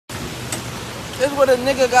This what a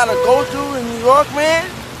nigga gotta go through in New York, man.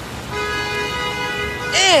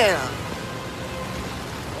 Damn.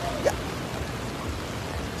 Yeah.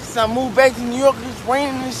 Since I moved back to New York, it's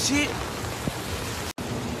raining and shit.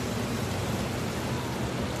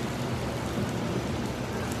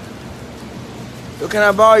 Yo, can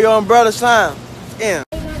I borrow your umbrella, Sam? Damn.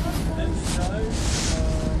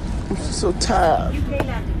 I'm so tired.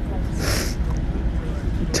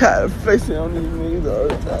 I'm tired of facing on these niggas all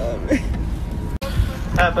the time, man.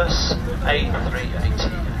 Airbus A380.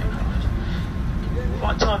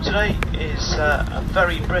 Flight time today is a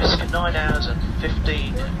very brisk 9 hours and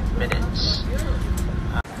 15 minutes.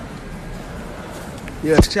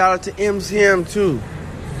 Yeah, shout out to MCM too.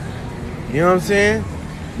 You know what I'm saying?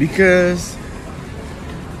 Because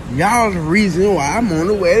y'all the reason why I'm on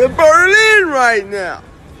the way to Berlin right now.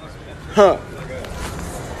 Huh.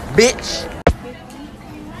 Bitch.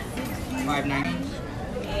 590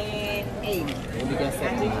 and 80. What we got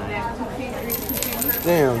set?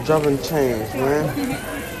 Damn, dropping change, man.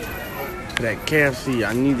 For that KFC,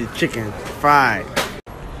 I need the chicken fried.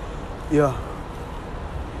 Yeah.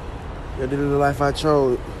 Yeah, this is the life I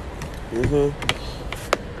chose.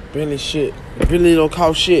 Really shit. Really don't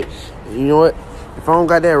cost shit. You know what? If I don't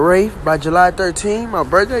got that Wraith by July 13th, my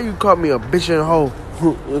birthday, you call me a bitch and a hoe. You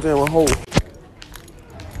know what I'm saying? A hoe.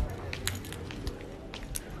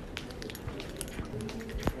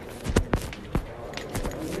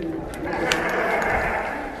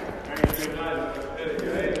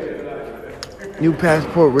 New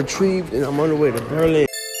passport retrieved, and I'm on the way to Berlin.